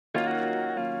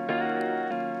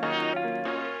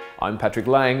I'm Patrick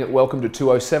Lang, welcome to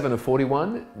 207 of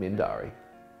 41, Mindarie.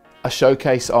 A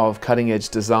showcase of cutting-edge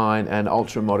design and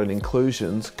ultra-modern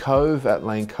inclusions, Cove at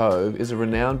Lane Cove is a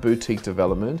renowned boutique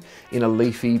development in a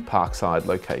leafy parkside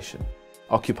location.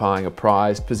 Occupying a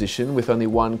prized position with only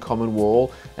one common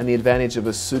wall and the advantage of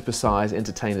a supersized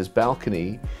entertainer's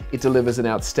balcony, it delivers an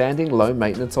outstanding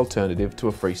low-maintenance alternative to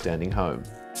a freestanding home.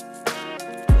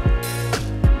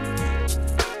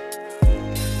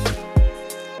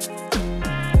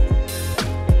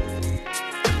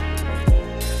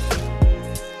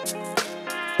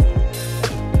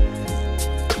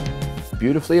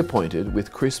 Beautifully appointed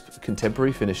with crisp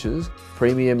contemporary finishes,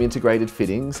 premium integrated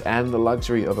fittings and the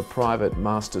luxury of a private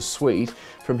master suite,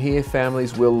 from here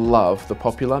families will love the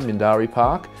popular Mindarie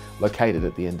Park located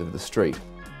at the end of the street.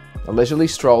 A leisurely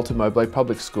stroll to Mowbray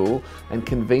Public School and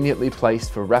conveniently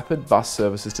placed for rapid bus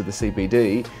services to the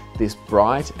CBD, this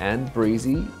bright and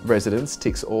breezy residence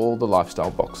ticks all the lifestyle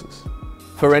boxes.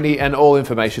 For any and all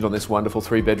information on this wonderful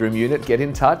 3-bedroom unit, get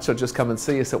in touch or just come and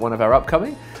see us at one of our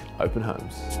upcoming open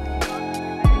homes.